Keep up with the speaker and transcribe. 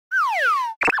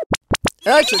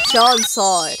Etra-chan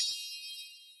saw it.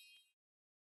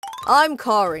 I'm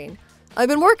Karin. I've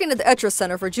been working at the Etra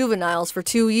Center for juveniles for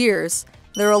 2 years.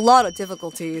 There are a lot of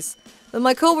difficulties, but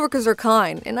my coworkers are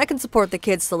kind, and I can support the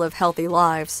kids to live healthy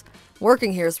lives.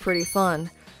 Working here is pretty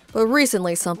fun, but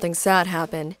recently something sad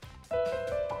happened.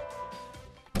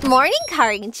 Morning,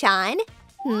 Karin-chan.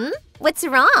 What's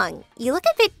wrong? You look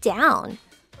a bit down.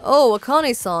 Oh,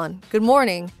 Akane-san. Good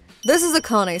morning. This is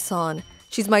Akane-san.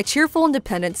 She's my cheerful,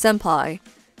 independent senpai.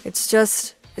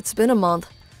 It's been a month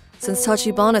since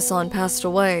Tachibana-san passed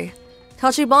away.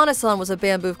 Tachibana-san was a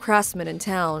bamboo craftsman in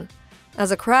town.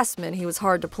 As a craftsman, he was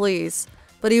hard to please,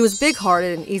 but he was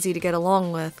big-hearted and easy to get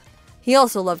along with. He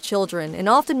also loved children and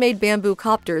often made bamboo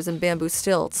copters and bamboo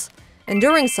stilts. And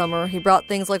during summer, he brought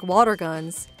things like water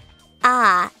guns.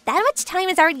 Ah, that much time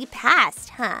has already passed,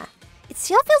 huh? It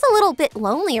still feels a little bit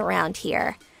lonely around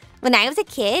here. When I was a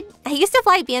kid, I used to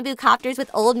fly bamboo copters with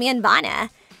Old Man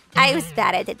Bana. I was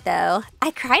bad at it, though.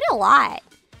 I cried a lot.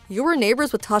 You were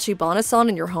neighbors with Tachibana-san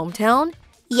in your hometown?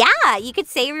 Yeah, you could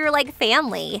say we were like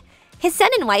family. His son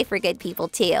and wife were good people,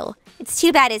 too. It's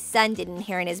too bad his son didn't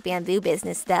inherit his bamboo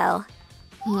business, though.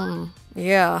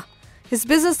 Yeah. His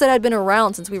business that had been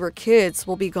around since we were kids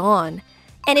will be gone.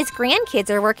 And his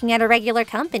grandkids are working at a regular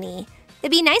company.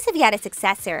 It'd be nice if he had a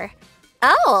successor.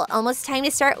 Oh, almost time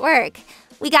to start work.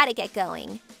 We gotta get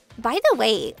going. By the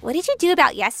way, what did you do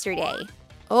about yesterday?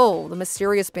 Oh, the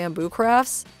mysterious bamboo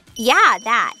crafts? Yeah,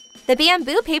 that. The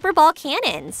bamboo paper ball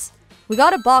cannons. We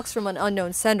got a box from an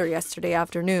unknown sender yesterday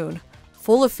afternoon.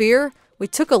 Full of fear, we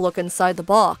took a look inside the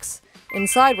box.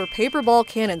 Inside were paper ball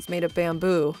cannons made of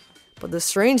bamboo. But the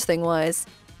strange thing was,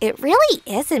 it really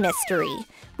is a mystery.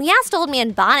 We asked Old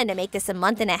Man Bana to make this a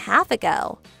month and a half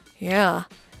ago. Yeah.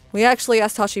 We actually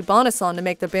asked Tachibana-san to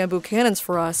make the bamboo cannons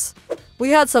for us. We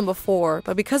had some before,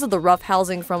 but because of the rough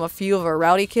housing from a few of our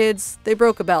rowdy kids, they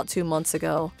broke about 2 months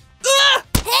ago.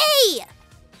 Hey!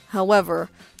 However,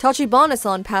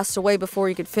 Tachibana-san passed away before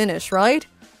he could finish, right?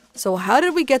 So how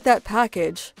did we get that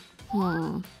package?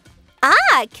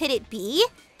 Ah, could it be?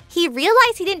 He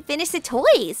realized he didn't finish the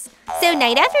toys. So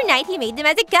night after night, he made them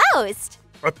as a ghost.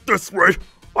 At this rate,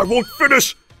 I won't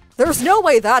finish! There's no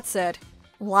way that's it.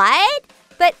 What?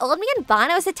 But Old Man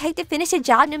Bono is the type to finish a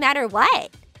job no matter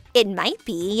what. It might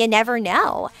be, you never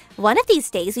know. One of these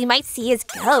days, we might see his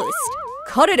ghost.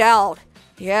 Cut it out.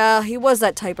 Yeah, he was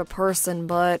that type of person,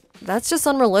 but that's just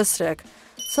unrealistic.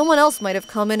 Someone else might have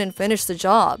come in and finished the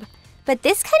job. But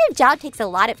this kind of job takes a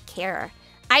lot of care.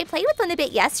 I played with one a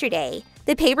bit yesterday.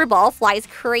 The paper ball flies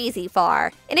crazy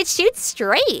far, and it shoots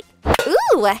straight.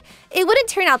 Ooh, it wouldn't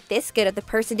turn out this good if the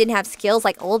person didn't have skills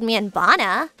like Old Man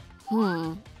Bana.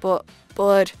 But...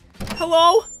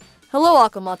 Hello? Hello,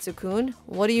 Akamatsu-kun.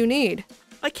 What do you need?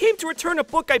 I came to return a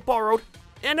book I borrowed,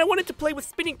 and I wanted to play with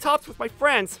spinning tops with my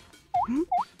friends.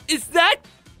 Is that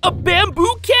a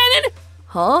bamboo cannon?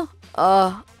 Huh?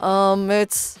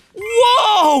 It's...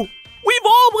 Whoa! We've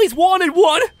always wanted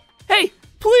one! Hey,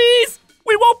 please!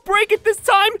 We won't break it this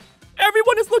time!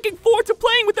 Everyone is looking forward to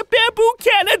playing with the bamboo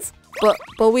cannons!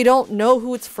 But we don't know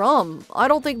who it's from. I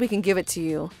don't think we can give it to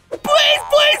you. Please,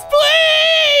 please, please!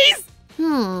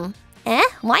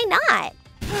 Why not?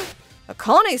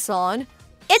 Akane-san?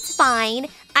 It's fine.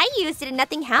 I used it and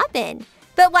nothing happened.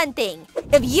 But one thing,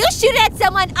 if you shoot it at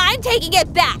someone, I'm taking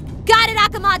it back. Got it,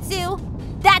 Akamatsu?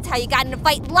 That's how you got in a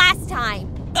fight last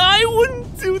time. I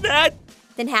wouldn't do that.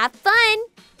 Then have fun.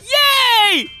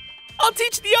 Yay! I'll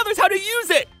teach the others how to use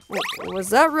it. Was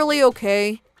that really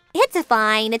okay? It's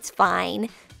fine, it's fine.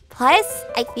 Plus,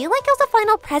 I feel like it was a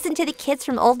final present to the kids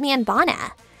from Old Man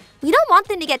Bana. We don't want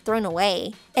them to get thrown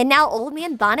away. And now Old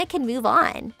Man Bana can move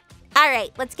on. All right,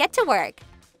 let's get to work.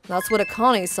 That's what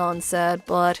Akane-san said,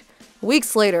 but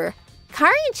weeks later...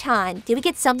 Karin-chan, did we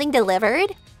get something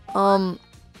delivered?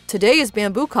 Today is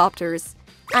bamboo copters.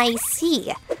 I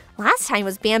see. Last time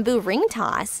was bamboo ring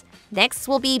toss. Next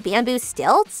will be bamboo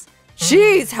stilts?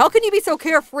 Jeez, how can you be so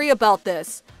carefree about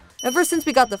this? Ever since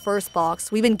we got the first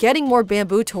box, we've been getting more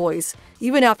bamboo toys,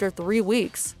 even after 3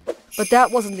 weeks. But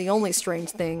that wasn't the only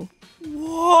strange thing.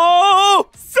 Whoa!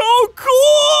 So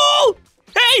cool!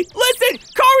 Hey, listen!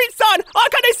 Karin-san!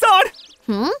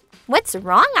 Akane-san! What's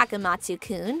wrong,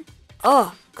 Akamatsu-kun?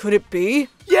 Could it be?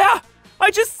 Yeah! I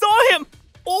just saw him!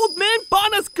 Old Man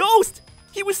Bana's ghost!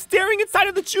 He was staring inside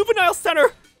of the juvenile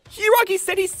center! Hiragi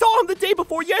said he saw him the day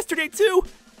before yesterday, too!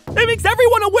 That makes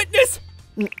everyone a witness!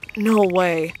 No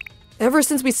way. Ever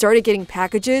since we started getting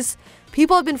packages,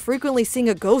 people have been frequently seeing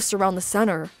a ghost around the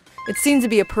center. It seems to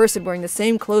be a person wearing the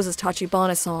same clothes as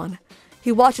Tachibana-san.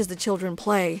 He watches the children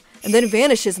play, and then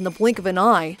vanishes in the blink of an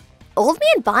eye. Old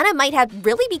Man Bana might have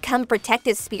really become a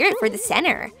protective spirit for the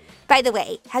center. By the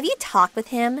way, have you talked with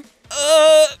him?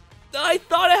 I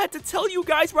thought I had to tell you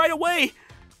guys right away,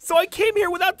 so I came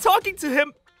here without talking to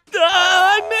him.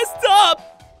 I messed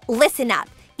up! Listen up.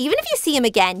 Even if you see him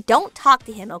again, don't talk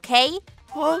to him, okay?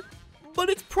 Huh?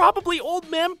 But it's probably Old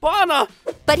Man Bana.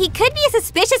 But he could be a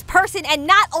suspicious person and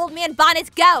not Old Man Bana's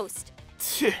ghost.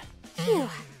 Phew.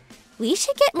 We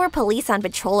should get more police on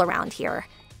patrol around here.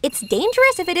 It's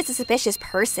dangerous if it is a suspicious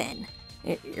person.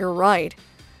 You're right.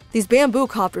 These bamboo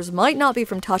copters might not be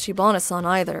from Tachibana-san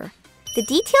either. The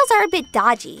details are a bit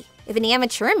dodgy. If an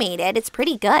amateur made it, it's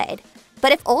pretty good.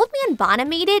 But if Old Man Bana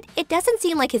made it, it doesn't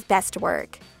seem like his best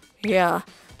work. Yeah,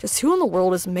 just who in the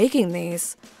world is making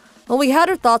these? Well, we had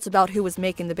our thoughts about who was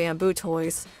making the bamboo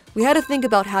toys. We had to think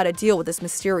about how to deal with this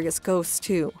mysterious ghost,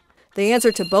 too. The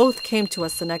answer to both came to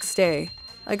us the next day.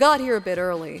 I got here a bit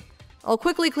early. I'll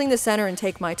quickly clean the center and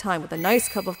take my time with a nice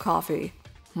cup of coffee.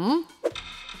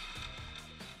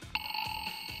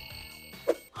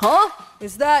 Huh?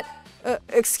 Is that...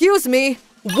 excuse me?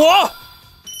 What?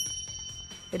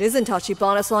 It isn't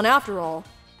Tachibana-san after all.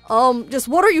 Just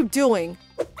what are you doing?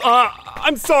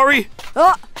 I'm sorry.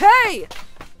 Hey!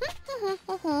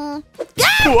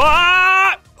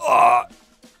 What?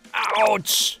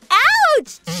 Ouch!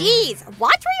 Ouch! Jeez,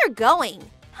 watch where you're going.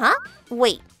 Huh?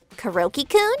 Wait,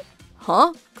 Kuroki-kun?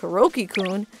 Huh?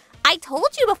 Kuroki-kun? I told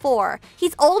you before.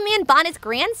 He's Old Man Bana's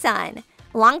grandson.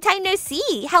 Long time no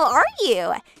see. How are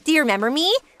you? Do you remember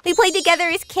me? We played together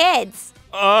as kids.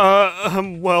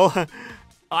 Well,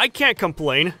 I can't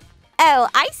complain. Oh,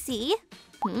 I see.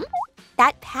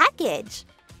 That package.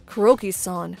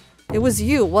 Kuroki-san, it was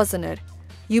you, wasn't it?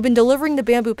 You've been delivering the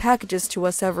bamboo packages to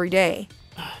us every day.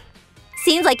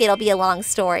 Seems like it'll be a long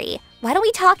story. Why don't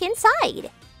we talk inside?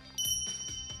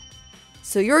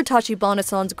 So you're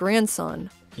Tachibana-san's grandson.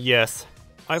 Yes,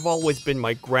 I've always been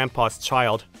my grandpa's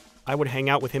child. I would hang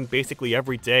out with him basically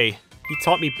every day. He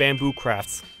taught me bamboo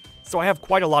crafts, so I have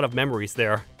quite a lot of memories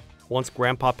there. Once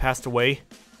Grandpa passed away,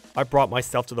 I brought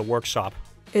myself to the workshop.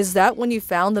 Is that when you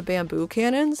found the bamboo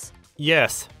cannons?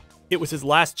 Yes, it was his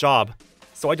last job,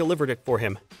 so I delivered it for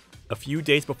him. A few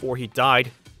days before he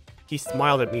died, he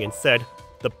smiled at me and said,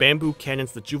 "The bamboo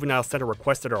cannons the juvenile center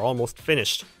requested are almost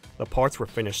finished." The parts were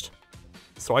finished,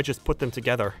 so I just put them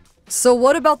together. So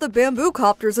what about the bamboo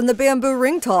copters and the bamboo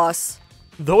ring toss?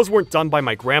 Those weren't done by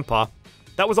my grandpa.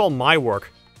 That was all my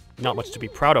work. Not much to be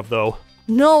proud of, though.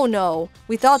 No.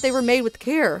 We thought they were made with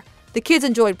care. The kids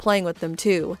enjoyed playing with them,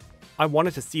 too. I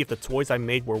wanted to see if the toys I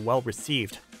made were well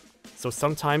received. So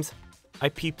sometimes, I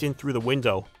peeped in through the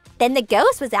window. Then the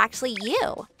ghost was actually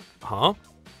you. Huh?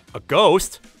 A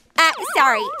ghost?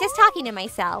 Sorry, just talking to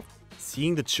myself.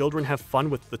 Seeing the children have fun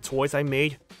with the toys I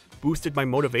made boosted my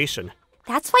motivation.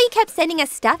 That's why you kept sending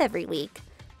us stuff every week.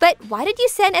 But why did you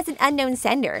send as an unknown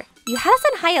sender? You had us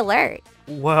on high alert.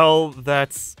 Well,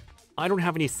 I don't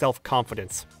have any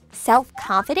self-confidence.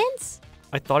 Self-confidence?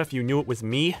 I thought if you knew it was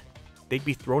me, they'd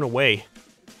be thrown away.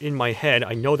 In my head,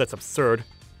 I know that's absurd,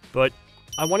 but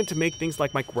I wanted to make things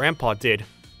like my grandpa did.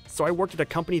 So I worked at a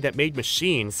company that made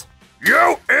machines.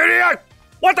 You idiot!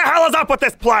 What the hell is up with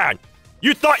this plan?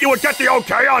 You thought you would get the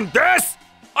okay on this?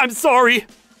 I'm sorry.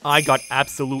 I got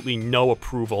absolutely no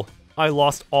approval. I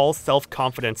lost all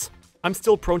self-confidence. I'm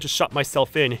still prone to shut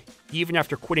myself in, even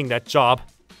after quitting that job.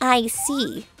 I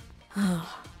see.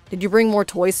 Did you bring more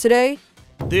toys today?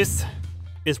 This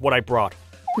is what I brought.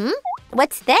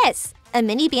 What's this? A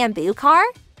mini bamboo car?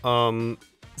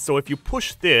 So if you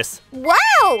push this,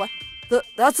 Wow!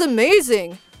 That's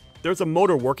amazing! there's a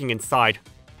motor working inside.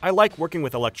 I like working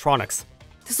with electronics.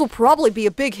 This'll probably be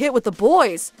a big hit with the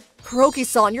boys.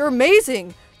 Kuroki-san, you're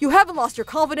amazing! You haven't lost your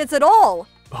confidence at all!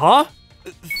 Huh?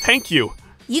 Thank you.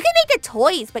 You can make the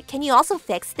toys, but can you also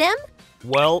fix them?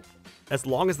 Well, as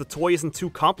long as the toy isn't too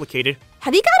complicated.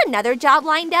 Have you got another job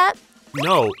lined up?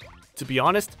 No, to be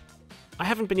honest, I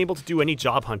haven't been able to do any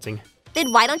job hunting.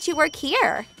 Then why don't you work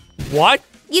here? What?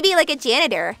 You'd be like a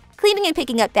janitor, cleaning and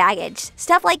picking up baggage,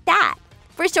 stuff like that.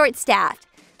 We're short-staffed.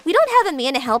 We don't have a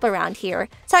man to help around here,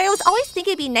 so I was always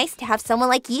thinking it'd be nice to have someone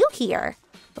like you here.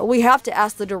 But we have to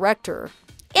ask the director.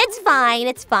 It's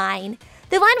fine.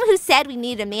 The one who said we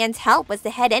needed a man's help was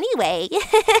the head anyway.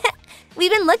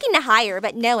 We've been looking to hire,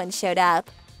 but no one showed up.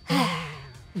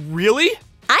 Really?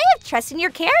 I have trust in your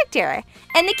character,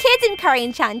 and the kids in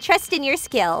Karin-chan trust in your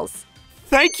skills.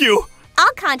 Thank you.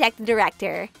 I'll contact the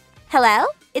director. Hello?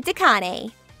 It's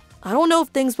Akane. I don't know if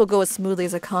things will go as smoothly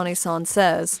as Akane-san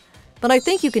says, but I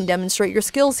think you can demonstrate your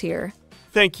skills here.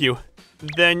 Thank you.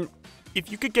 Then,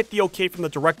 if you could get the okay from the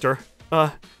director,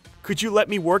 could you let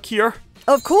me work here?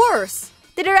 Of course!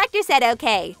 The director said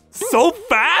okay. So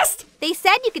fast? They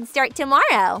said you can start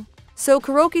tomorrow. So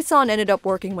Kuroki-san ended up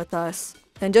working with us.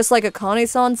 And just like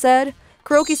Akane-san said,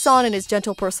 Kuroki-san and his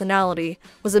gentle personality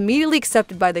was immediately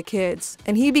accepted by the kids,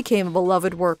 and he became a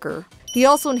beloved worker. He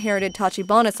also inherited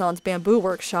Tachibana-san's bamboo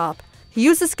workshop. He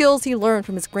used the skills he learned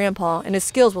from his grandpa and his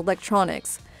skills with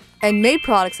electronics, and made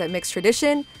products that mix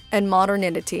tradition and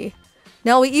modernity.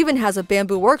 Now he even has a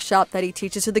bamboo workshop that he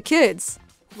teaches to the kids.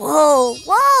 Whoa,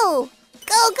 whoa!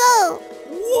 Go, go!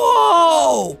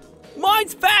 Whoa!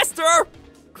 Mine's faster!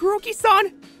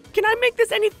 Kuroki-san, can I make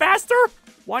this any faster?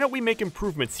 Why don't we make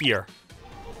improvements here?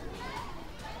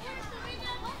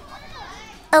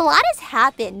 A lot has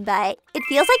happened, but it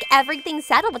feels like everything's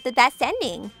settled with the best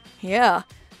ending. Yeah,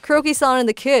 Kuroki-san and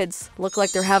the kids look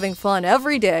like they're having fun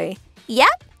every day.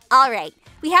 Yep. All right.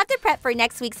 We have to prep for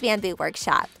next week's bamboo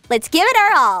workshop. Let's give it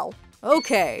our all.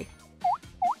 Okay.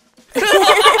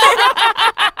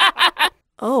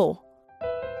 Oh.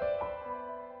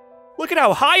 Look at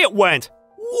how high it went!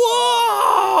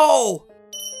 Whoa!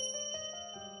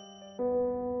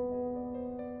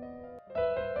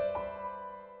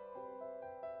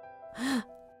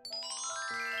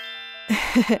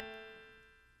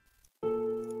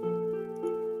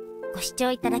ご視聴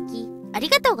いただきあり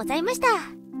がとうございました。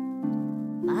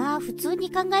まあ普通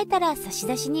に考えたら差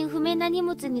出人不明な荷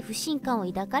物に不信感を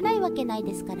抱かないわけない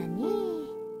ですからね。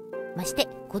まして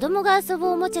子供が遊ぶ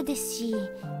おもちゃですし、よ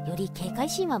り警戒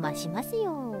心は増します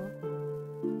よ。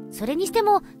それにして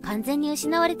も完全に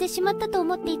失われてしまったと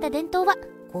思っていた伝統は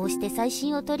こうして最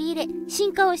新を取り入れ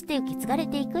進化をして受け継がれ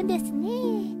ていくんですね。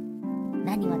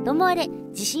何はともあれ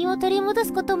自信を取り戻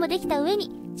すこともできた上に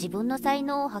自分の才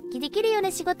能を発揮できるよう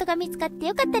な仕事が見つかって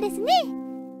よかったですね。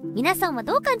皆さんは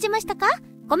どう感じましたか？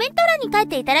コメント欄に書い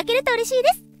ていただけると嬉しいで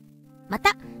す。ま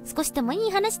た少しでもい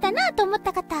い話だなと思っ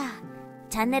た方、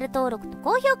チャンネル登録と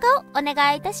高評価をお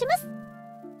願いいたします。